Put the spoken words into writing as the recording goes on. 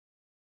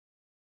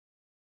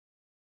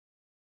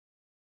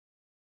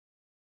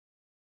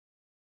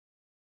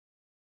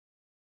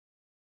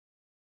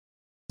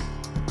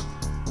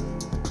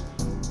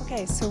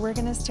Okay, so we're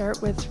going to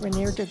start with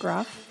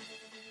DeGraaf.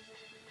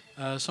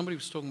 Somebody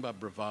was talking about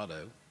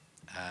bravado,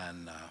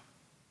 and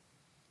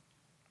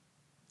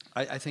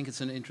I think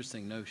it's an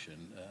interesting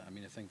notion.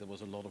 I think there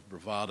was a lot of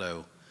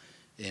bravado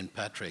in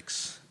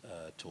Patrick's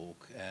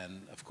talk,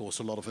 and of course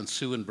a lot of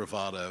ensuing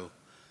bravado,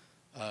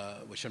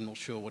 which I'm not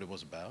sure what it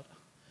was about.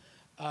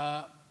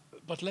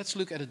 But let's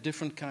look at a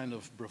different kind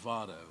of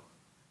bravado.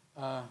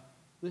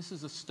 This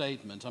is a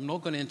statement. I'm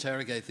not going to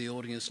interrogate the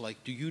audience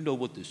like, do you know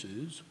what this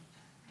is?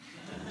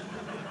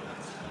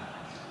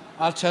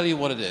 I'll tell you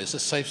what it is. It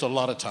saves a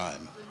lot of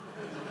time.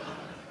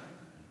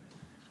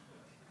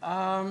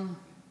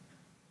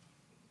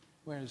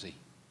 Where is he?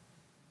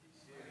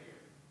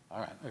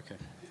 All right, okay.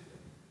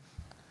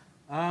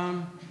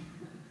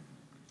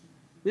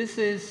 This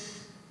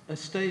is a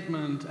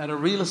statement at a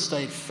real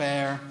estate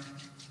fair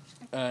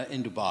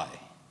in Dubai.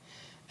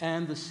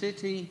 And the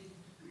city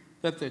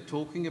that they're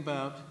talking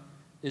about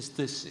is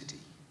this city.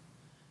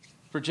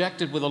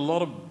 Projected with a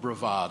lot of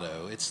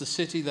bravado. It's the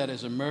city that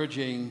is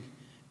emerging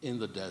in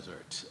the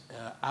desert,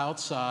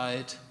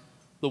 outside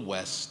the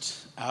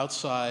West,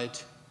 outside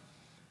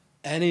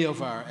any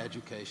of our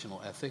educational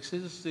ethics.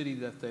 This is a city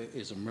that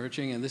is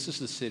emerging, and this is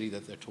the city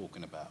that they're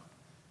talking about.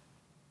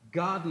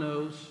 God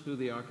knows who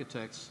the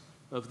architects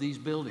of these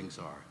buildings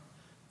are.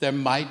 There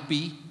might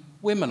be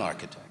women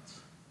architects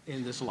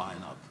in this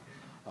lineup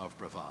of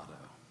bravado,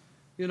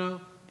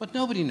 but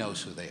nobody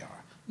knows who they are.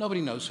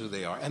 Nobody knows who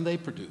they are, and they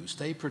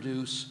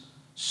produce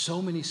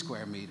so many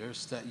square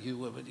meters that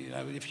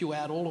if you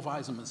add all of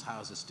Eisenman's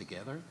houses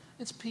together,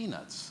 it's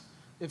peanuts.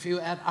 If you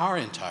add our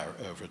entire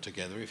oeuvre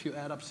together, if you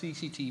add up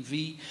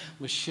CCTV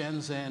with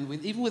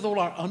Shenzhen, even with all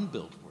our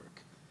unbuilt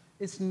work,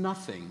 it's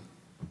nothing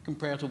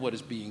compared to what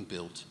is being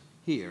built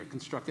here,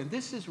 constructed. And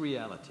this is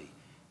reality.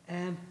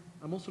 And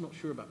I'm also not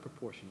sure about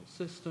proportional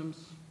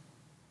systems.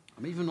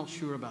 I'm even not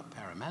sure about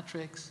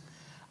parametrics.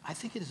 I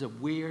think it is a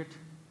weird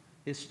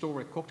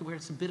historic cocktail where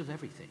it's a bit of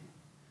everything.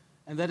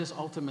 And that is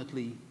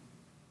ultimately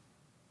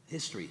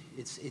history.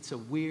 It's a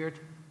weird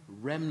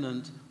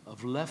remnant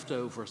of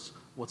leftovers,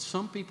 what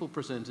some people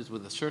presented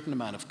with a certain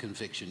amount of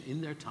conviction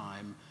in their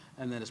time,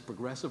 and then is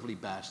progressively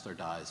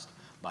bastardized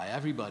by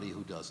everybody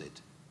who does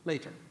it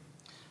later.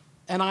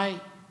 And I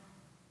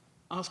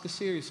ask a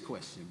serious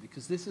question,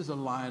 because this is a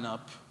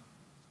lineup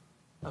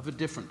of a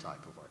different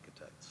type of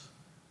architects.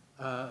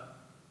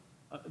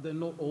 They're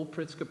not all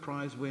Pritzker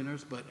Prize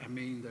winners, but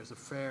there's a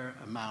fair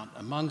amount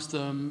amongst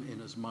them, in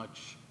as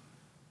much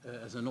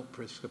as they're not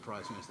Pritzker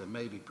Prize winners. There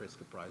may be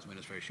Pritzker Prize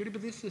winners very surely,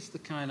 but this is the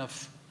kind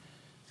of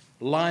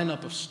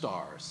lineup of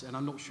stars, and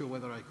I'm not sure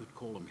whether I could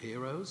call them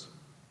heroes.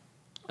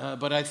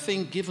 But I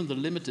think given the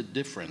limited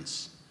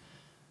difference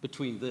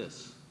between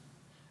this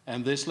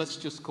and this, let's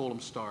just call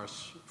them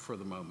stars for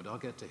the moment. I'll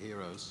get to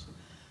heroes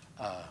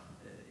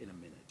in a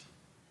minute.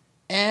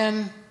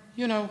 And,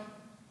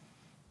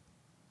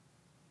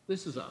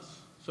 this is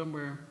us,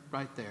 somewhere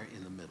right there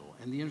in the middle.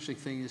 And the interesting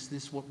thing is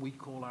this is what we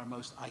call our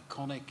most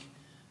iconic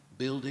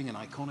building, an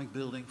iconic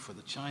building for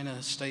the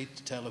China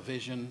State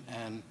Television,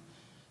 and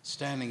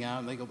standing out,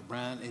 and they got the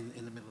brand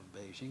in the middle of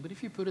Beijing. But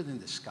if you put it in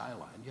the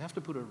skyline, you have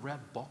to put a red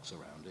box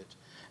around it.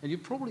 And you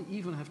probably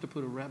even have to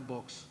put a red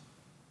box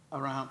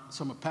around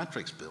some of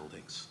Patrick's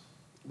buildings,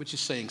 which is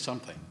saying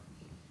something.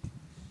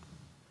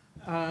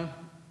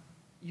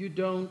 You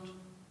don't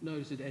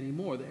notice it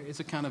anymore. There is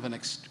a kind of an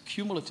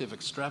cumulative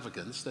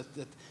extravagance that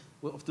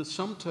of the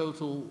sum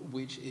total,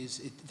 which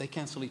is, they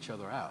cancel each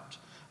other out.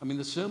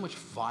 There's so much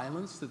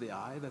violence to the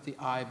eye that the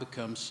eye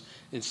becomes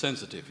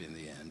insensitive in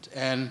the end.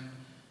 And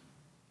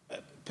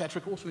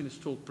Patrick also in his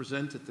talk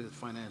presented the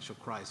financial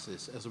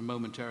crisis as a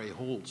momentary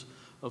halt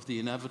of the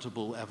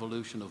inevitable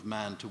evolution of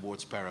man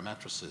towards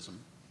parametricism.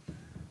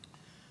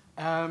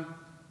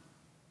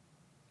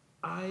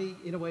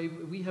 In a way,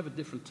 we have a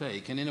different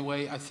take, and in a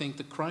way, I think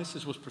the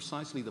crisis was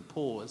precisely the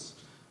pause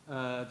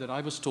that I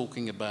was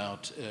talking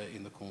about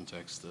in the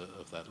context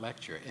of that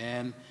lecture.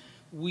 And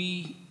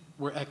we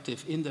were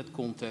active in that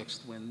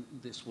context when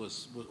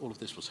all of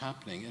this was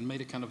happening, and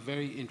made a kind of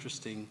very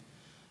interesting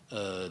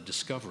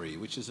discovery,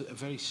 which is a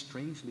very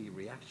strangely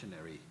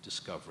reactionary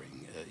discovery,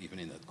 even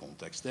in that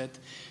context, that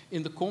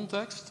in the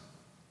context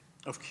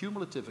of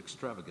cumulative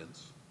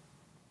extravagance,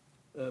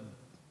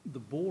 the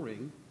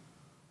boring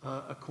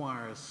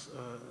acquires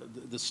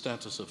the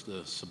status of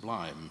the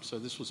sublime. So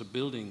this was a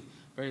building,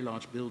 very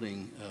large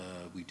building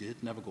we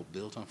did, never got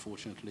built,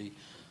 unfortunately.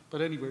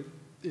 But anyway,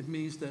 it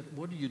means that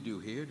what do you do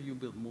here? Do you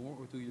build more,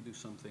 or do you do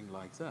something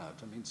like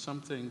that?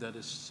 Something that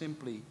is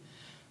simply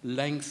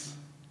length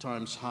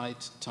times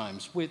height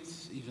times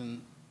width.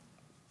 Even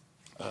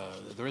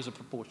there is a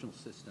proportional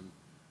system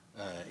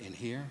in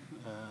here,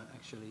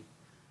 actually.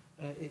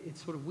 It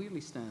sort of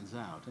weirdly stands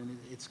out, and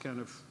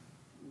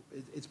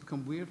it's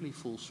become weirdly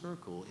full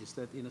circle, is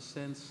that in a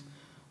sense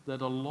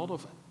that a lot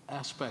of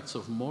aspects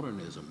of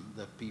modernism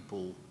that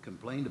people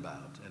complained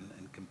about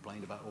and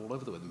complained about all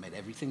over the world, made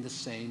everything the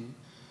same,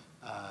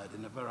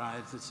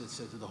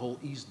 the whole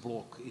East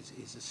Bloc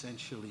is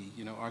essentially,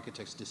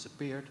 architects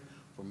disappeared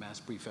for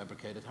mass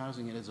prefabricated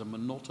housing. It is a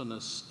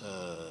monotonous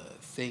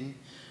thing.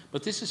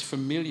 But this is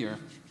familiar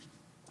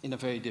in a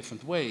very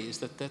different way, is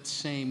that that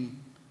same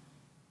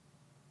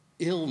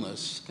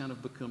illness kind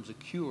of becomes a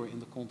cure in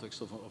the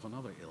context of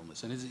another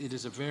illness. And it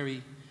is a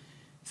very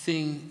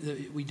thing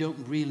that we don't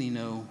really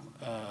know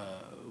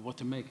what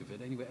to make of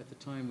it. Anyway, at the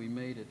time we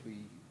made it, we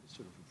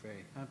sort of were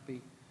very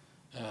happy,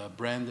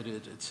 branded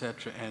it,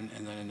 etc., and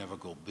then it never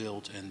got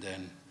built, and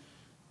then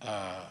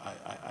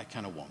I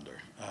kind of wonder.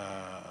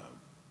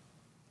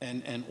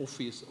 And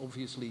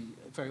obviously,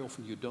 very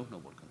often you don't know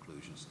what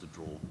conclusions to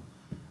draw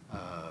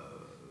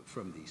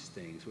from these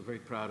things. We're very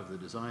proud of the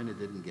design. It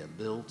didn't get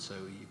built, so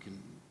you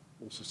can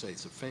also say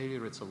it's a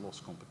failure, it's a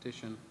lost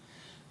competition,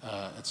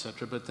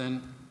 etc. But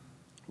then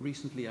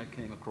recently I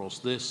came across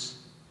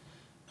this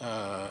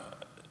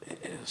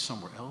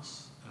somewhere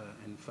else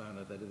and found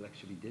out that it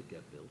actually did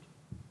get built.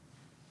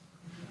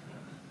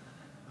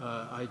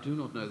 I do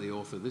not know the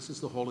author. This is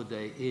the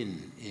Holiday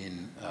Inn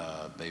in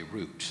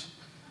Beirut.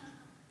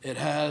 It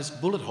has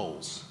bullet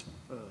holes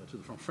to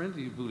the front,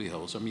 friendly bullet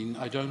holes. I mean,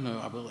 I don't know,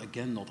 I will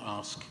again not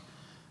ask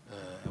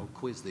or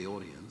quiz the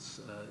audience.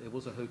 It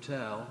was a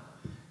hotel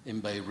in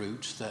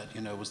Beirut that,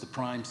 you know, was the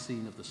prime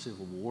scene of the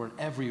civil war.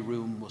 Every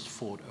room was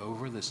fought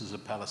over. This is a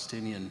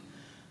Palestinian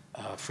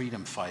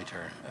freedom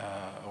fighter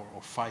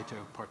or fighter,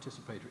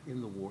 participator in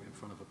the war in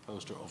front of a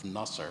poster of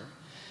Nasser.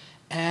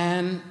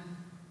 And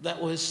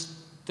that was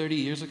 30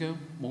 years ago,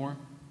 more.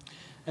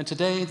 And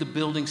today the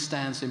building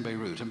stands in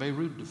Beirut, and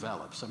Beirut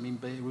develops. I mean,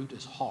 Beirut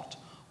is hot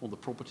on the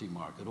property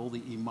market. All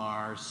the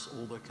imars,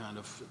 all the kind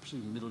of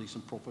Middle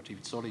Eastern property,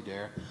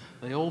 Solidaire,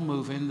 they all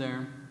move in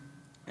there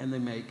and they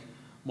make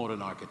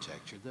modern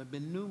architecture. There have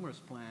been numerous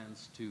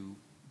plans to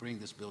bring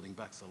this building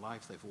back to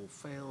life. They've all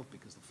failed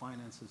because the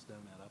finances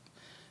don't add up,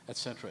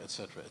 etc.,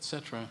 etc.,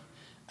 etc.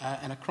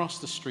 And across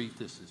the street,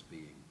 this is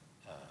being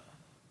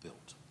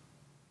built.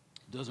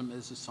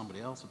 This is somebody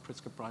else, a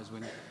Pritzker Prize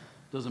winner.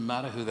 Doesn't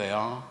matter who they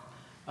are.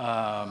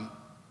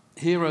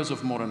 Heroes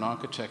of modern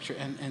architecture,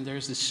 and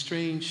there's this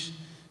strange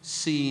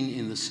scene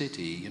in the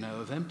city, you know,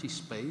 of empty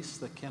space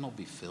that cannot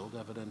be filled,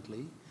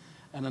 evidently,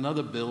 and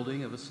another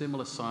building of a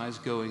similar size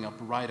going up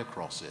right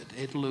across it.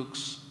 It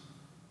looks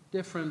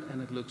different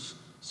and it looks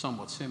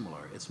somewhat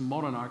similar. It's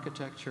modern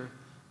architecture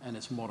and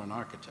it's modern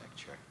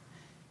architecture.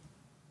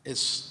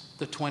 It's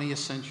the 20th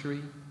century,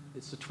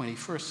 it's the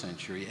 21st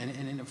century, and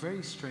in a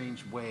very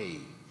strange way,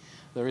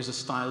 there is a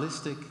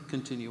stylistic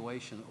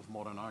continuation of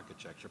modern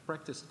architecture,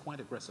 practiced quite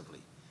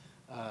aggressively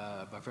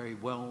by very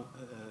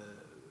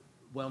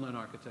well-known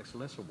architects,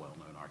 lesser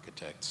well-known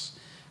architects.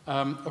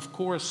 Of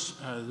course,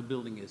 the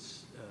building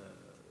is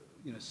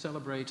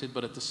celebrated,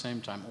 but at the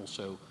same time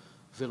also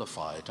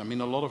vilified. I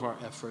mean, a lot of our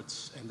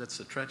efforts, and that's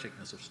the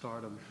tragicness of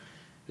stardom,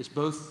 is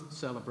both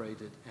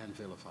celebrated and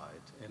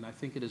vilified. And I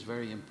think it is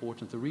very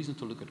important. The reason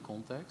to look at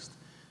context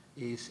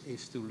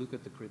is to look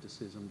at the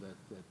criticism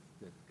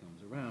that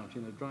comes around.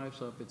 You know,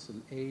 drives up, it's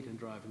an aid in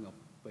driving up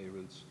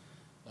Beirut's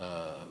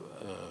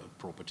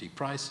property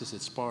prices.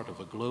 It's part of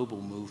a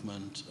global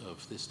movement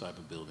of this type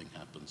of building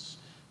happens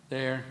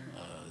there.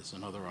 There's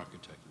another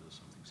architect who does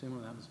something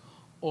similar. That happens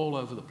all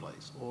over the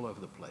place, all over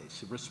the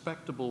place.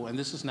 Respectable, and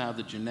this is now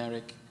the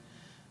generic,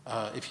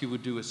 if you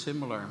would do a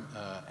similar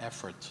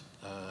effort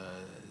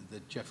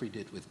that Jeffrey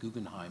did with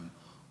Guggenheim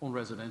on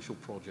residential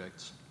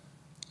projects,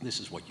 this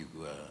is what you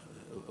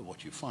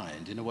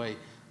find. In a way,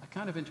 a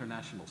kind of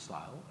international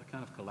style, a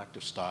kind of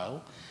collective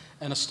style,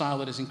 and a style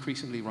that is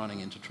increasingly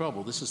running into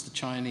trouble. This is the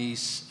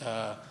Chinese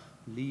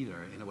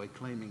leader, in a way,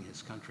 claiming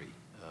his country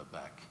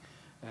back.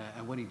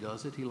 And when he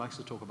does it, he likes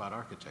to talk about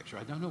architecture.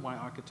 I don't know why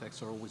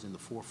architects are always in the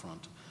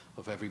forefront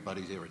of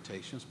everybody's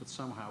irritations, but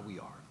somehow we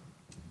are.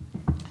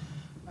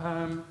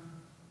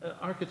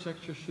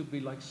 Architecture should be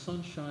like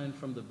sunshine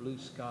from the blue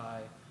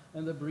sky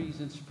and the breeze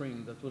in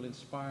spring that will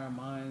inspire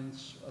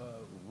minds,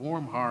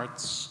 warm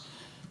hearts.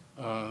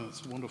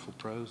 It's wonderful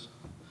prose.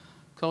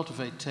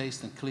 Cultivate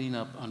taste and clean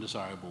up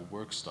undesirable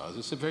work styles.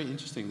 It's very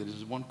interesting that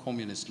there's one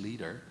communist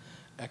leader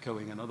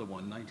echoing another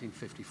one,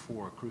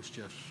 1954,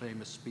 Khrushchev's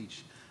famous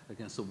speech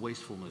against the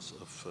wastefulness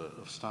of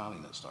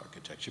Stalinist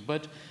architecture.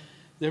 But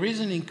there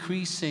is an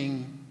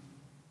increasing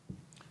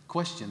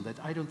question that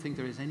I don't think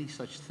there is any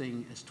such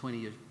thing as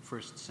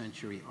 21st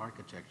century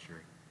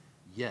architecture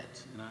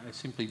yet, and I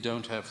simply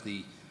don't have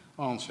the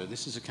answer.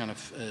 This is a kind of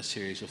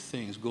series of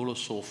things.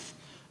 Golosov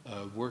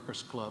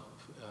Workers' Club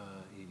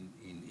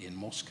in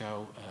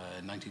Moscow,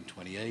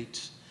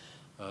 1928.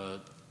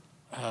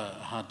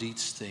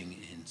 Hadid's thing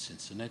in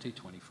Cincinnati,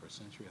 21st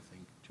century, I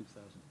think,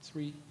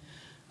 2003.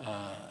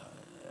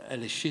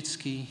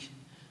 Elishitsky,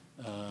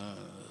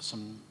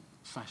 some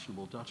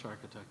fashionable Dutch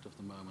architect of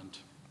the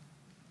moment.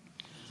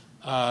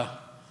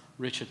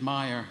 Richard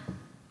Meyer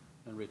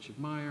and Richard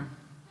Meyer.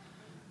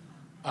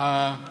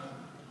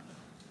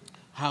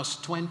 House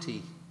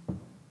 20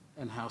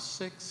 and House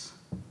 6.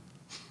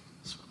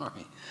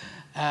 Sorry.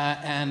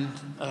 And,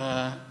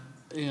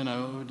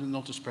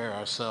 not to spare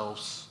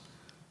ourselves,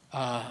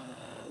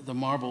 the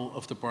marble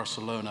of the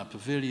Barcelona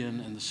pavilion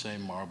and the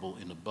same marble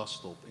in a bus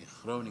stop in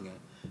Groningen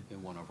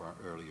in one of our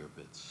earlier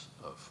bits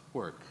of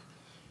work.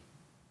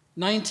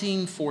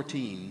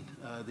 1914,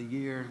 the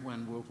year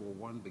when World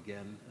War I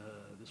began,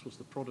 this was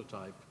the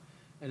prototype,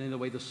 and in a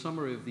way the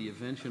summary of the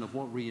invention of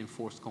what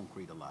reinforced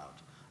concrete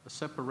allowed. A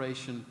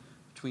separation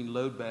between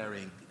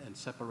load-bearing and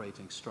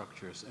separating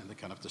structures, and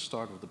the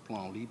start of the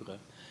plan libre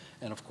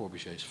and of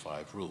Corbusier's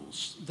 5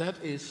 rules. That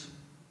is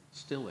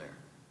still there.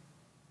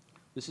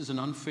 This is an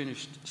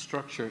unfinished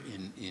structure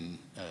in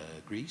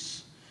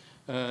Greece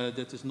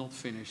that is not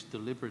finished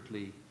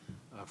deliberately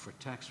for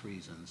tax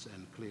reasons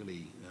and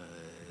clearly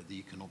the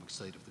economic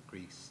state of the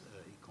Greek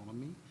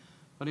economy.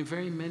 But in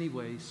very many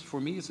ways, for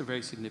me, it's a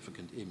very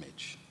significant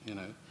image,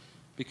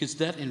 because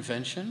that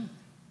invention,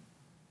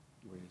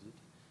 where is it,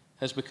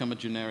 has become a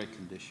generic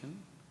condition.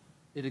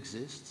 It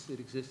exists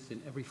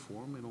in every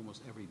form, in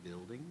almost every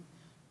building.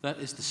 That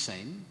is the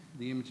same.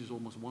 The image is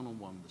almost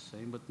one-on-one the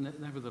same, but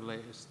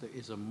nevertheless, there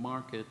is a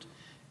marked,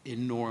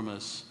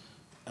 enormous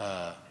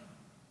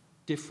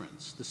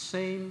difference. The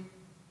same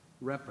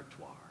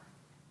repertoire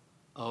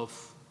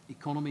of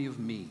economy of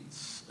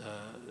means,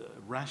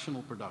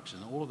 rational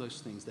production, all of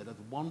those things that at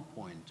one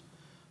point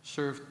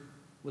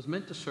was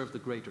meant to serve the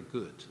greater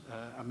good.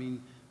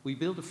 We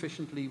built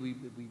efficiently, we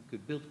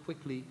could build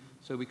quickly,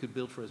 so we could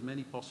build for as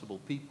many possible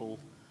people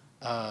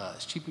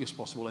as cheaply as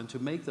possible, and to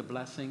make the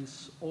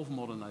blessings of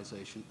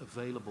modernization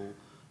available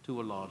to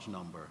a large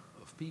number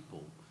of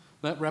people.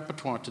 That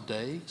repertoire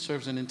today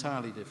serves an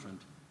entirely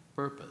different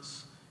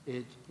purpose.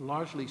 It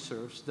largely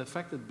serves the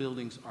fact that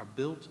buildings are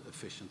built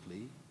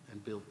efficiently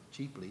and built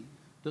cheaply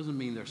doesn't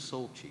mean they're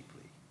sold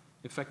cheaply.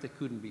 In fact, they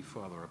couldn't be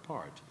farther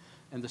apart.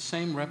 And the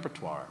same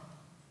repertoire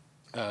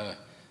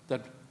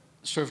that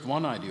served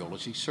one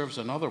ideology serves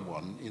another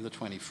one in the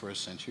 21st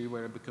century,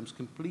 where it becomes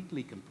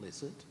completely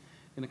complicit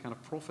in a kind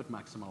of profit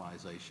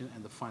maximalization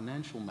and the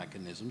financial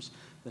mechanisms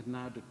that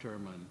now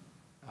determine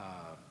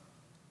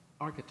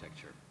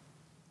architecture.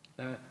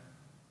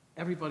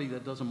 Everybody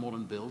that does a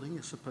modern building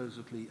is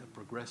supposedly a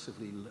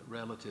progressively,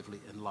 relatively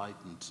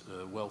enlightened,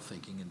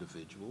 well-thinking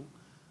individual.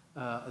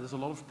 There's a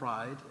lot of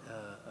pride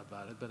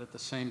about it, but at the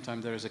same time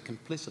there is a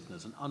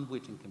complicitness, an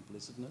unwitting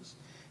complicitness,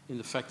 in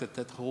the fact that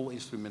that whole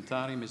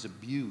instrumentarium is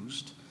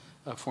abused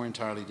for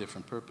entirely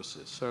different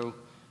purposes. So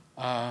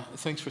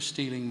thanks for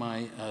stealing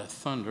my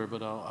thunder,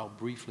 but I'll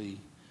briefly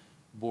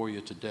bore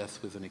you to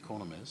death with an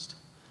economist.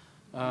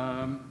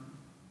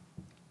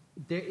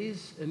 There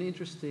is an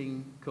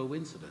interesting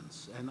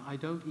coincidence, and I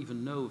don't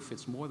even know if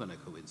it's more than a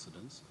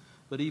coincidence,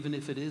 but even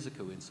if it is a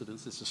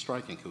coincidence, it's a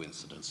striking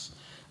coincidence.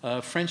 A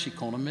French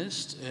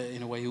economist,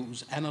 in a way,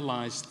 who's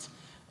analyzed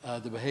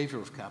the behavior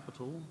of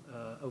capital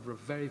over a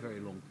very, very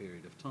long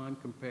period of time,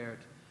 compared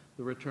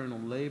the return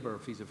on labor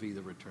vis-a-vis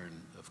the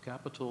return of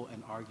capital,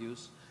 and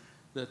argues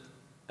that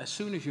as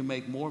soon as you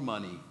make more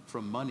money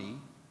from money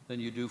than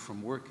you do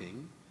from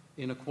working,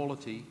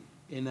 inequality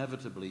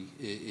inevitably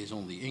is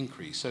on the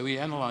increase. So he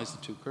analyzed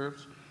the two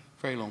curves,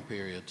 very long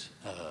period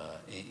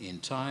in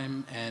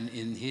time, and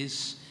in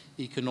his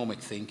economic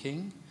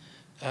thinking,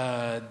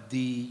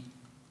 the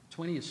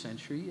 20th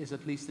century is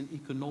at least an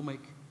economic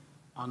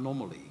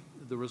anomaly,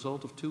 the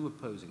result of two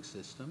opposing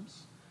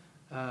systems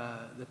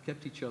that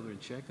kept each other in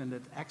check and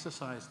that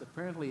exercised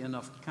apparently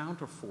enough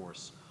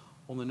counterforce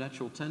on the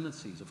natural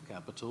tendencies of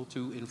capital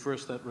to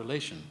inverse that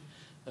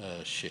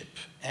relationship.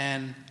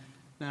 And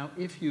now,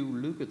 if you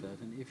look at that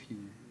and if you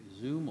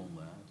zoom on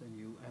that and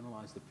you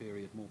analyze the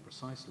period more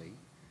precisely,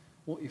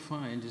 what you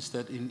find is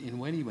that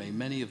in any way,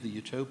 many of the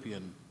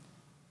utopian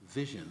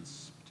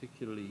visions,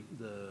 particularly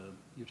the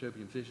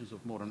utopian visions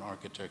of modern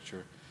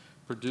architecture,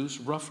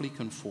 roughly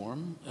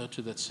conform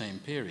to that same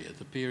period,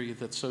 the period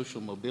that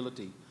social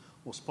mobility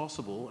was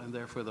possible, and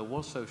therefore there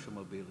was social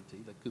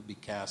mobility that could be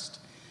cast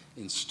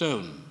in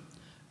stone.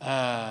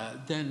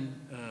 And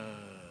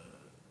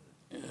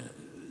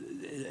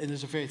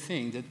there's a very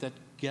thing that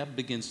gap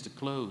begins to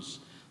close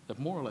that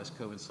more or less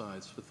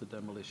coincides with the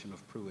demolition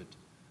of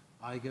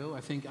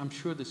Pruitt-Igoe. I'm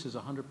sure this is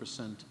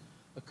 100%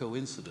 a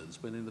coincidence,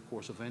 but in the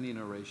course of any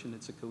narration,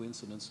 it's a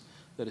coincidence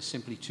that is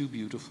simply too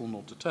beautiful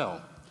not to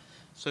tell.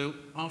 So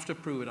after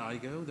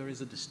Pruitt-Igoe, there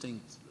is a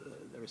distinct,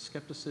 there is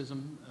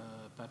skepticism,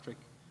 Patrick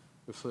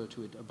referred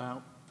to it,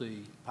 about the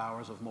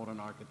powers of modern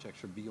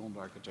architecture beyond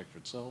architecture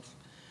itself.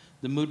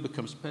 The mood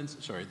becomes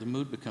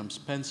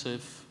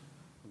pensive,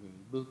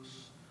 books,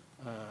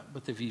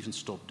 but they've even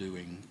stopped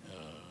doing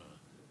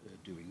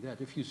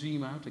that. If you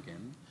zoom out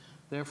again,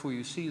 therefore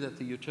you see that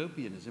the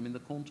utopianism, in the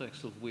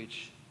context of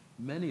which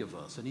many of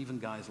us, and even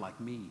guys like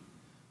me,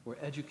 were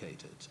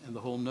educated, and the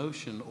whole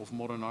notion of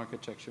modern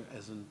architecture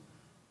as an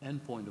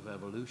endpoint of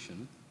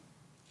evolution,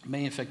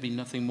 may in fact be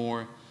nothing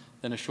more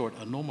than a short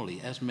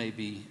anomaly, as may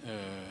be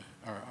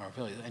our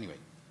values. Anyway,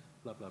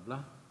 blah, blah,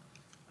 blah.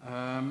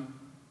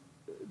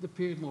 The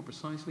period more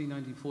precisely,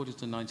 1940s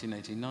to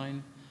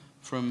 1989,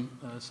 from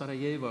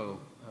Sarajevo,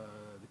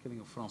 the killing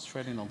of Franz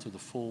Ferdinand, to the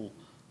fall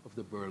of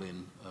the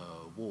Berlin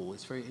Wall.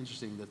 It's very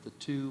interesting that the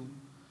two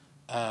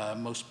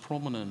most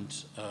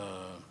prominent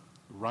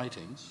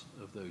writings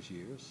of those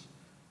years.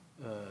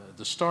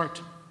 The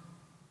start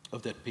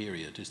of that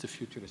period is the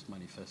Futurist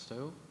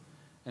Manifesto,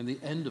 and the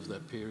end of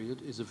that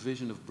period is a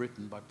vision of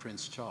Britain by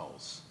Prince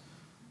Charles.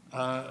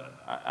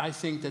 I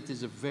think that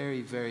is a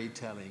very, very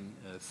telling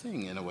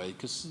thing in a way,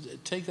 because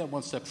take that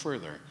one step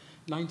further.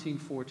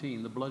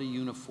 1914, the bloody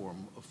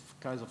uniform of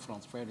Kaiser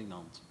Franz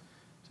Ferdinand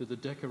to the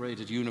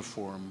decorated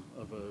uniform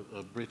of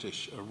a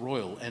British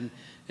royal. And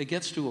it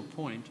gets to a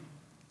point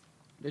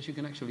that you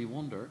can actually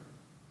wonder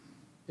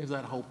if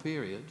that whole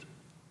period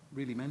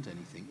really meant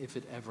anything, if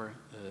it ever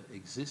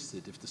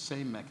existed, if the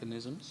same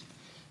mechanisms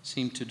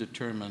seem to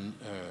determine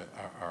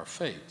our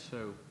fate.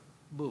 So,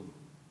 boom.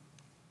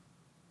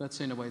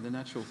 That's in a way the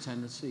natural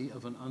tendency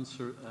of an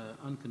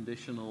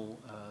unconditional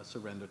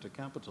surrender to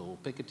capital.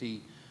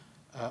 Piketty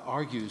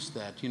argues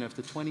that, if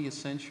the 20th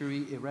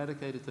century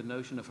eradicated the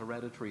notion of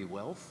hereditary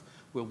wealth,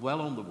 we're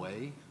well on the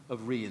way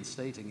of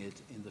reinstating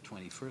it in the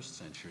 21st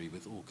century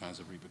with all kinds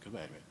of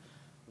repercussions.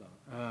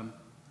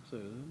 So,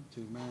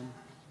 two-man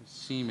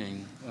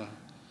seeming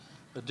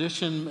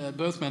addition.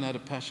 Both men had a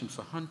passion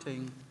for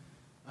hunting.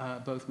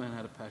 Both men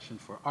had a passion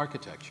for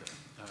architecture.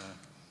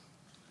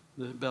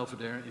 The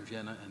Belvedere in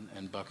Vienna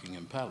and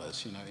Buckingham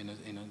Palace,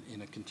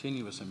 in a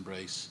continuous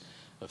embrace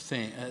of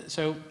things.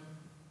 So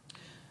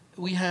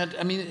we had,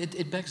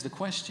 it begs the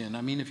question.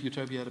 If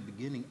utopia had a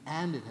beginning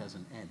and it has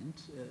an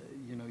end,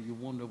 you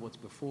wonder what's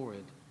before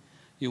it.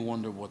 You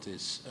wonder what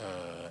is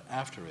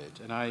after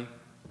it. And I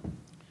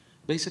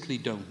basically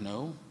don't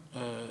know,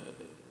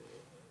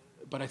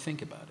 but I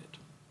think about it.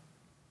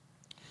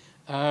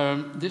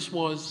 This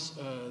was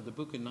the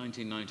book in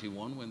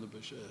 1991, when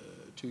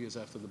 2 years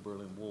after the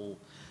Berlin Wall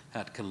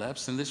had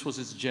collapsed, and this was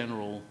its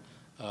general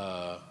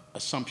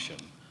assumption.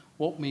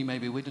 What we may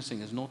be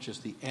witnessing is not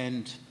just the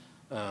end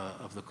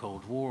of the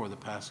Cold War or the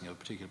passing of a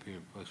particular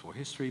period of post-war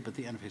history, but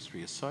the end of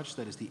history as such.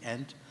 That is the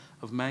end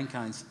of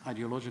mankind's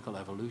ideological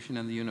evolution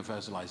and the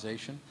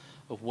universalization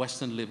of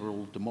Western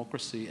liberal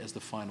democracy as the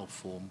final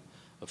form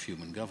of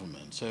human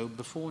government. So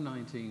before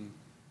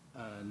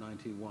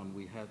 1991,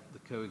 we had the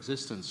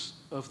coexistence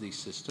of these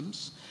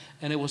systems,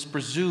 and it was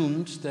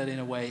presumed that in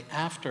a way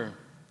after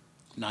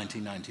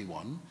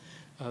 1991,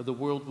 the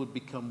world would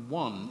become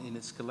one in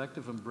its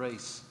collective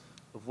embrace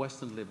of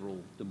Western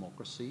liberal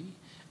democracy,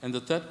 and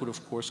that would,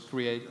 of course,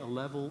 create a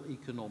level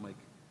economic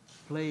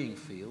playing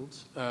field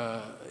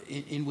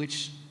in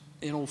which,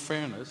 in all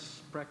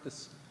fairness,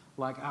 practice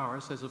like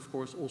ours has, of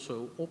course,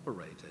 also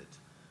operated.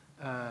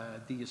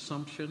 The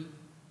assumption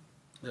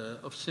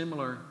of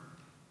similar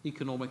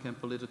economic and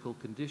political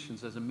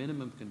conditions as a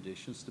minimum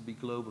conditions to be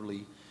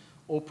globally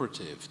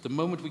operative. The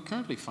moment we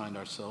currently find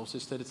ourselves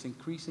is that it's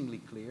increasingly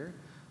clear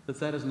that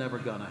that is never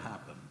going to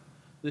happen.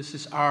 This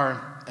is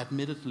our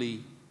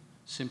admittedly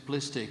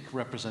simplistic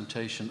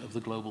representation of the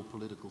global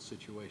political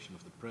situation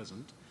of the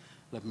present.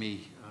 Let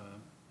me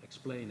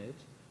explain it.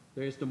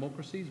 There is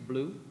democracies,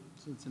 blue,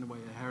 so it's in a way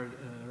a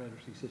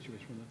hereditary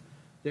situation.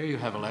 There you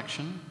have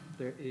election.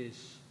 There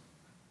is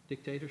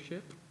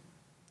dictatorship.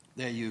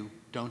 There you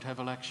don't have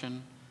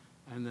election.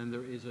 And then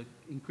there is an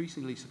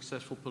increasingly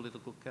successful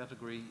political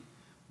category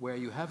where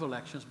you have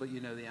elections, but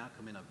you know the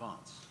outcome in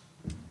advance.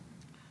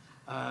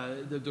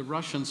 The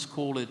Russians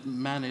call it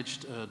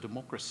managed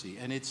democracy,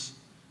 and it's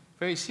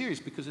very serious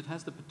because it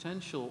has the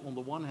potential, on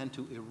the one hand,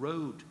 to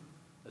erode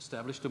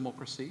established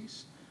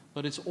democracies,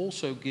 but it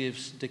also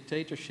gives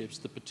dictatorships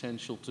the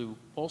potential to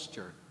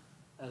posture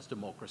as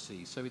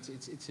democracies. So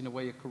it's in a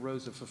way a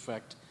corrosive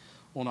effect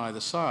on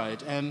either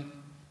side. And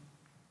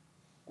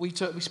we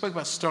spoke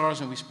about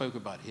stars and we spoke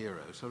about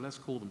heroes, so let's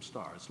call them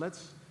stars.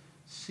 Let's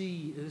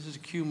see, this is a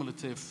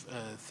cumulative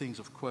things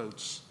of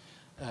quotes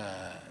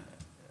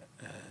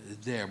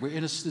there. We're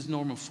in this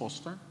Norman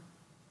Foster,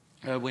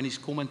 when he's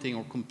commenting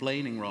or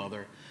complaining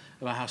rather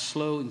about how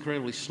slow,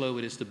 incredibly slow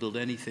it is to build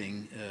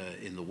anything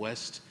in the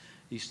West.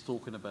 He's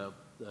talking about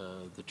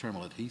the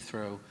terminal at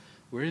Heathrow.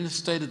 We're in a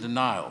state of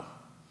denial,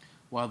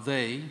 while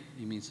they,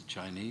 he means the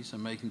Chinese, are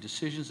making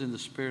decisions in the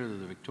spirit of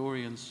the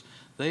Victorians.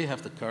 They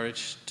have the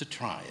courage to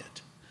try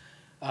it.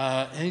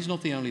 And he's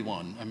not the only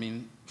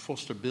one.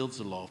 Foster builds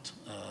a lot,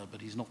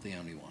 but he's not the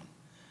only one.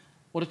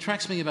 What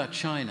attracts me about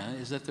China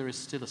is that there is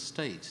still a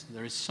state.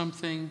 There is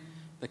something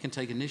that can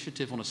take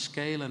initiative on a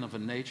scale and of a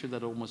nature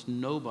that almost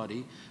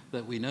nobody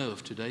that we know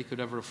of today could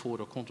ever afford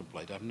or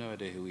contemplate. I have no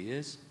idea who he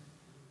is.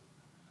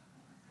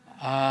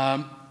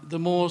 The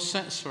more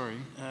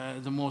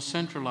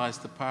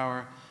centralized the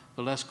power,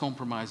 the less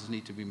compromises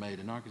need to be made,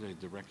 and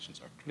architecture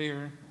directions are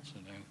clear. Also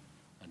no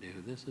idea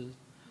who this is.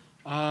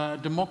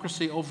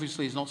 Democracy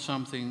obviously is not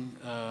something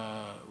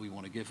we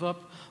want to give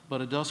up, but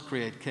it does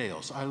create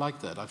chaos. I like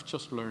that. I've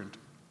just learned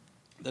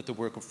that the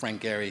work of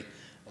Frank Gehry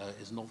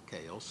is not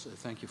chaos.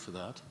 Thank you for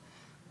that.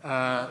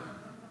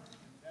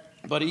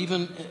 But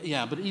even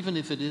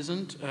if it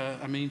isn't,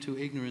 to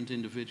ignorant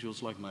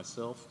individuals like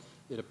myself,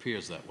 it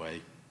appears that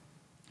way.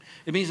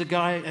 It means a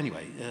guy,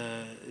 anyway,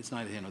 it's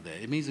neither here nor there.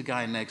 It means a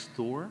guy next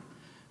door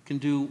can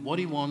do what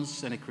he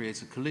wants, and it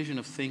creates a collision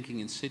of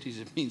thinking in cities.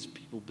 It means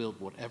people build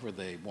whatever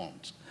they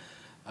want.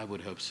 I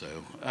would hope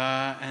so.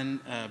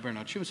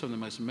 Bernard Schumann, some of the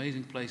most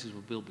amazing places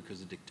were built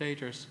because of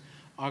dictators.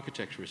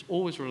 Architecture is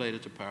always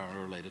related to power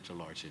or related to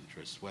large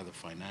interests, whether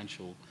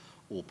financial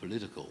or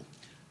political.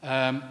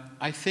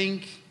 I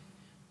think,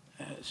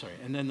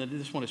 and then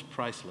this one is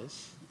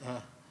priceless.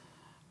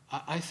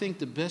 I think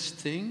the best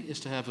thing is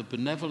to have a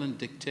benevolent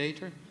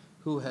dictator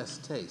who has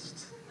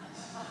taste.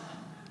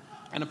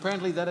 And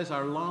apparently that is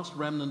our last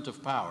remnant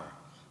of power,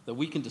 that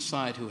we can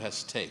decide who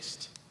has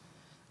taste.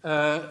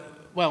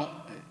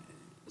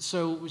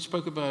 So we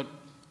spoke about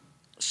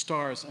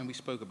stars and we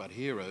spoke about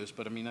heroes,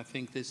 but I mean, I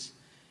think this,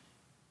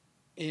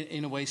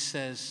 in a way,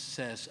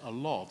 says a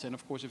lot. And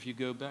of course, if you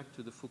go back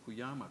to the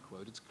Fukuyama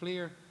quote, it's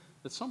clear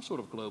that some sort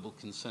of global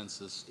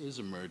consensus is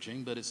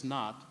emerging, but it's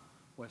not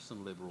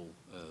Western liberal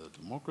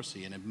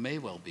democracy. And it may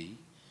well be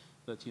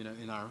that, you know,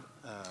 in our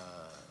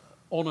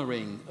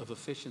honoring of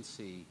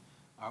efficiency,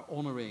 our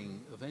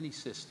honoring of any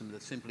system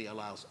that simply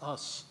allows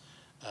us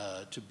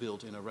to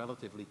build in a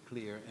relatively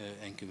clear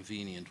and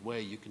convenient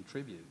way, you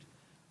contribute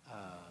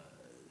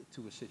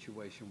to a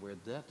situation where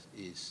that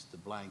is the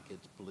blanket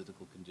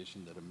political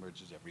condition that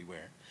emerges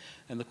everywhere.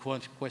 And the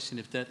question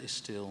if that is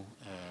still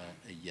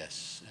a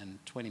yes. And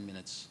 20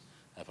 minutes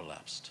have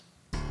elapsed.